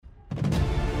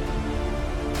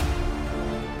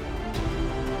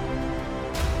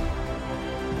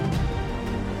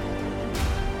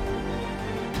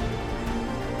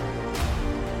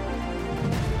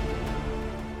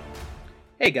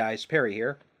Hey guys, Perry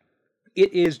here.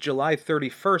 It is July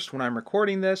 31st when I'm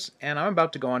recording this, and I'm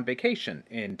about to go on vacation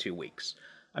in 2 weeks.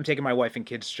 I'm taking my wife and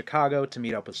kids to Chicago to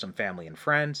meet up with some family and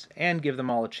friends, and give them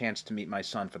all a chance to meet my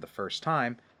son for the first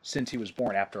time since he was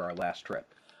born after our last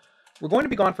trip. We're going to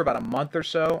be gone for about a month or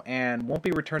so, and won't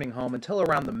be returning home until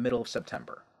around the middle of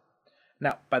September.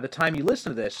 Now, by the time you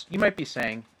listen to this, you might be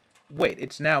saying, wait,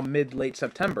 it's now mid-late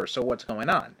September, so what's going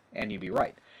on? And you'd be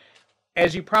right.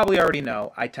 As you probably already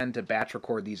know, I tend to batch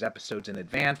record these episodes in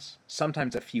advance,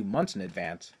 sometimes a few months in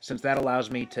advance, since that allows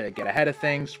me to get ahead of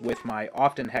things with my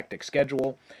often hectic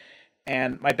schedule,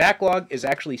 and my backlog is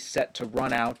actually set to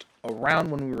run out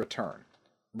around when we return.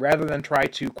 Rather than try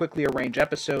to quickly arrange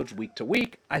episodes week to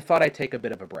week, I thought I'd take a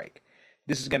bit of a break.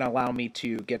 This is going to allow me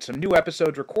to get some new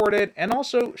episodes recorded and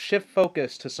also shift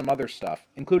focus to some other stuff,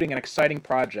 including an exciting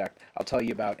project I'll tell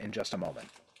you about in just a moment.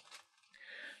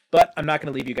 But I'm not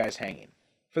going to leave you guys hanging.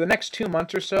 For the next 2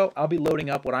 months or so, I'll be loading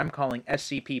up what I'm calling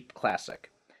SCP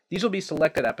Classic. These will be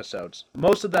selected episodes,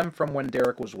 most of them from when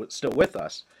Derek was still with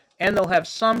us, and they'll have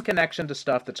some connection to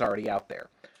stuff that's already out there.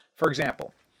 For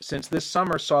example, since this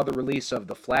summer saw the release of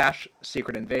The Flash,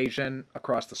 Secret Invasion,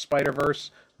 Across the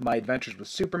Spider-Verse, My Adventures with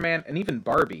Superman, and even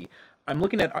Barbie, I'm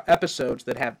looking at episodes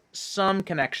that have some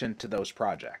connection to those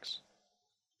projects.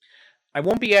 I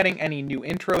won't be adding any new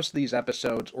intros to these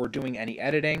episodes or doing any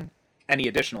editing, any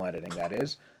additional editing, that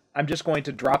is. I'm just going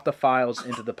to drop the files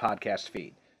into the podcast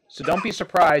feed. So don't be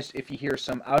surprised if you hear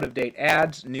some out-of-date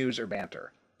ads, news, or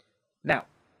banter. Now,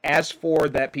 as for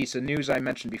that piece of news I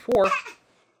mentioned before,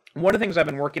 one of the things I've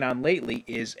been working on lately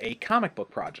is a comic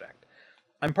book project.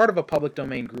 I'm part of a public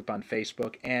domain group on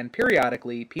Facebook, and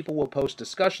periodically people will post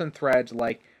discussion threads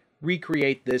like,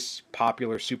 recreate this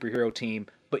popular superhero team,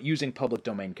 but using public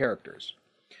domain characters.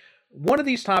 One of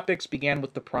these topics began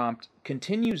with the prompt,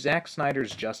 continue Zack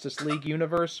Snyder's Justice League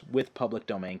universe with public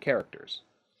domain characters.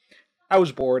 I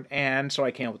was bored, and so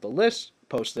I came up with a list,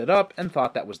 posted it up, and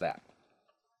thought that was that.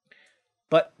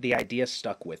 But the idea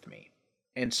stuck with me,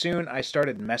 and soon I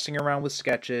started messing around with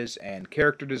sketches and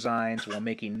character designs while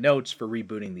making notes for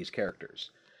rebooting these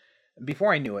characters.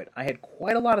 Before I knew it, I had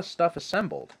quite a lot of stuff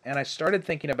assembled, and I started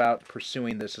thinking about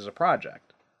pursuing this as a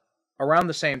project. Around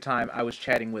the same time, I was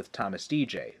chatting with Thomas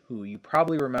DJ, who you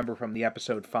probably remember from the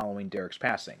episode following Derek's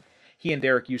passing. He and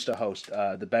Derek used to host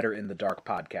the Better in the Dark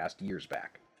podcast years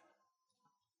back.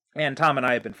 And Tom and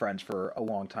I have been friends for a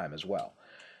long time as well.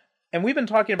 And we've been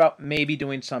talking about maybe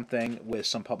doing something with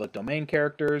some public domain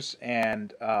characters,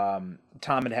 and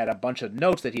Tom had a bunch of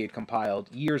notes that he had compiled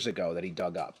years ago that he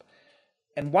dug up.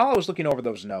 And while I was looking over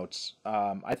those notes,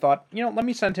 I thought, let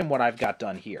me send him what I've got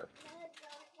done here,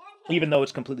 even though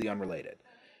it's completely unrelated.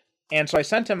 And so I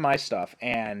sent him my stuff,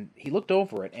 and he looked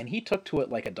over it, and he took to it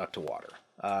like a duck to water.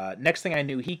 Next thing I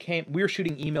knew, we were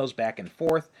shooting emails back and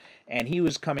forth, and he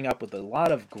was coming up with a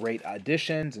lot of great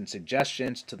additions and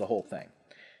suggestions to the whole thing.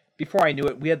 Before I knew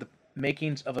it, we had the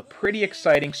makings of a pretty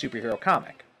exciting superhero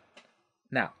comic.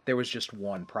 Now, there was just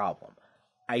one problem.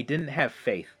 I didn't have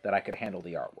faith that I could handle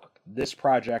the artwork. This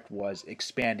project was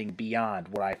expanding beyond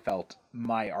what I felt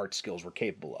my art skills were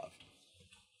capable of.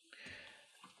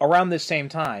 Around this same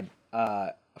time,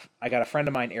 I got a friend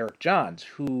of mine, Eric Johns,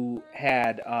 who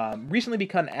had recently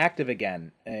become active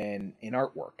again in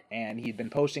artwork, and he'd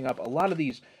been posting up a lot of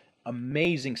these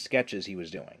amazing sketches he was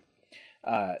doing.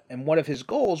 And one of his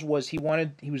goals was he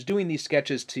was doing these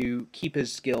sketches to keep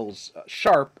his skills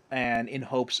sharp and in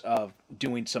hopes of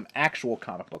doing some actual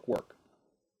comic book work.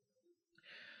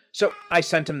 So I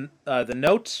sent him the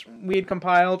notes we had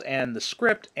compiled and the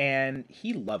script, and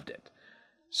he loved it.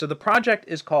 So the project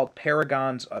is called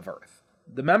Paragons of Earth.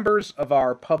 The members of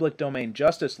our Public Domain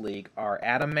Justice League are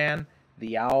Atom Man,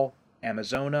 the Owl,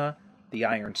 Amazona, the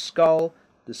Iron Skull,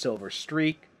 the Silver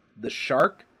Streak, the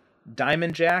Shark,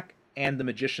 Diamond Jack, and the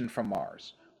Magician from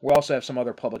Mars. We'll also have some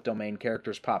other public domain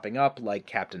characters popping up, like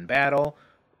Captain Battle,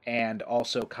 and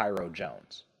also Cairo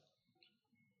Jones.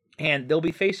 And they'll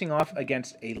be facing off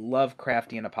against a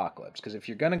Lovecraftian apocalypse, because if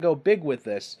you're going to go big with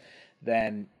this,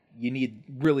 then you need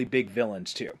really big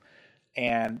villains too.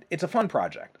 And it's a fun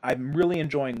project. I'm really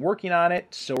enjoying working on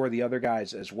it. So are the other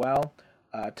guys as well.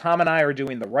 Tom and I are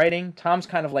doing the writing. Tom's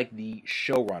kind of like the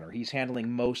showrunner. He's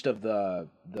handling most of the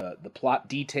plot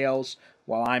details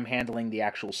while I'm handling the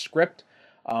actual script.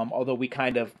 Although we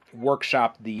kind of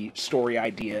workshop the story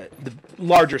idea, the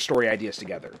larger story ideas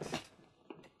together.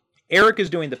 Eric is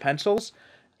doing the pencils,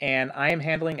 and I am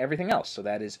handling everything else. So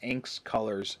that is inks,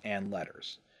 colors, and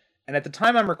letters. And at the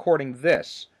time I'm recording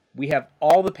this, we have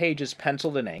all the pages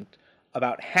penciled and inked,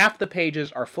 about half the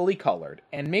pages are fully colored,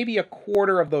 and maybe a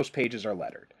quarter of those pages are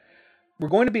lettered. We're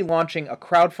going to be launching a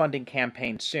crowdfunding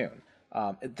campaign soon,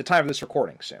 At the time of this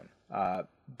recording soon.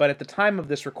 But at the time of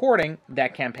this recording,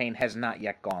 that campaign has not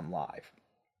yet gone live.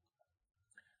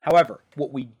 However,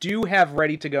 what we do have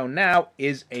ready to go now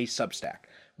is a Substack,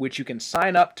 which you can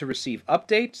sign up to receive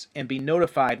updates and be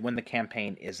notified when the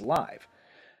campaign is live.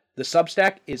 The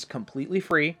Substack is completely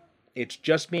free. It's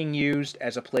just being used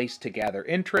as a place to gather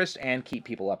interest and keep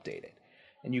people updated.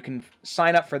 And you can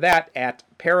sign up for that at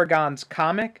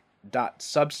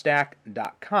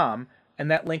paragonscomic.substack.com,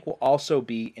 and that link will also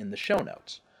be in the show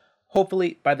notes.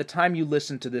 Hopefully, by the time you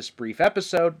listen to this brief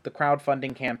episode, the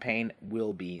crowdfunding campaign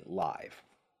will be live.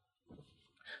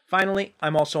 Finally,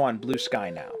 I'm also on Blue Sky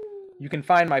now. You can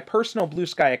find my personal Blue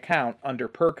Sky account under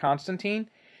Per Constantine,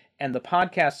 and the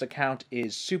podcast account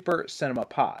is Super Cinema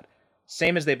Pod,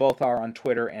 same as they both are on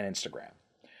Twitter and Instagram.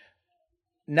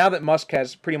 Now that Musk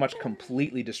has pretty much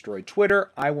completely destroyed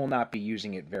Twitter, I will not be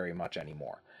using it very much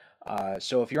anymore.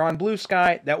 So if you're on Blue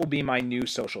Sky, that will be my new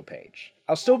social page.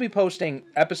 I'll still be posting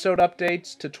episode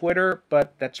updates to Twitter,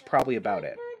 but that's probably about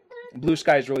it. Blue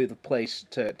Sky is really the place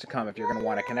to come if you're going to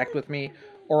want to connect with me,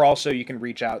 or also you can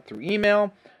reach out through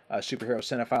email,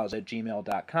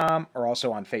 superherocine-files@gmail.com, or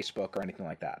also on Facebook or anything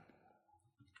like that.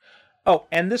 Oh,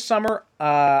 and this summer,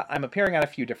 I'm appearing on a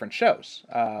few different shows.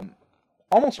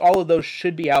 Almost all of those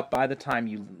should be out by the time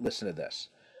you listen to this.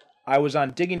 I was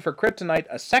on Digging for Kryptonite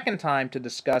a second time to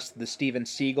discuss the Steven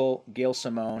Seagle, Gail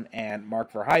Simone, and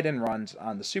Mark Verheiden runs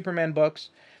on the Superman books,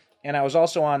 and I was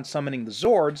also on Summoning the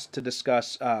Zords to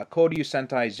discuss Koryu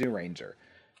Sentai Zyuranger.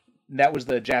 That was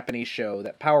the Japanese show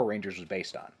that Power Rangers was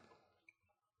based on.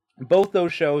 Both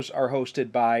those shows are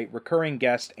hosted by recurring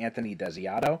guest Anthony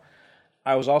Desiato.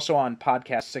 I was also on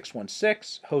Podcast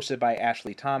 616, hosted by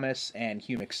Ashley Thomas and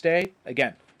Hugh McStay,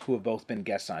 again, who have both been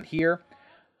guests on here.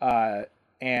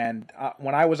 And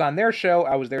when I was on their show,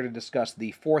 I was there to discuss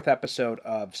the 4th episode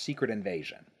of Secret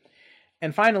Invasion.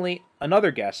 And finally,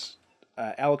 another guest,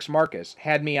 Alex Marcus,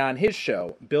 had me on his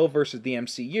show, Bill vs. the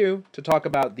MCU, to talk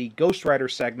about the Ghost Rider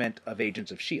segment of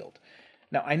Agents of S.H.I.E.L.D.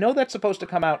 Now, I know that's supposed to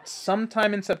come out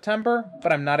sometime in September,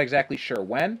 but I'm not exactly sure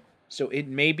when. So it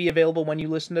may be available when you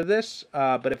listen to this,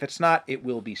 but if it's not, it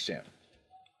will be soon.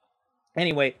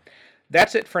 Anyway,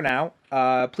 that's it for now.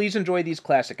 Please enjoy these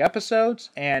classic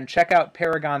episodes, and check out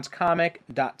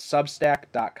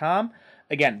paragonscomic.substack.com.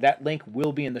 Again, that link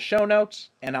will be in the show notes,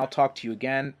 and I'll talk to you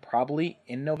again probably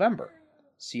in November.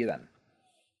 See you then.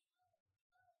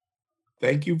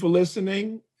 Thank you for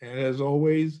listening, and as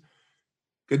always,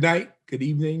 good night, good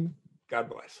evening, God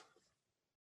bless.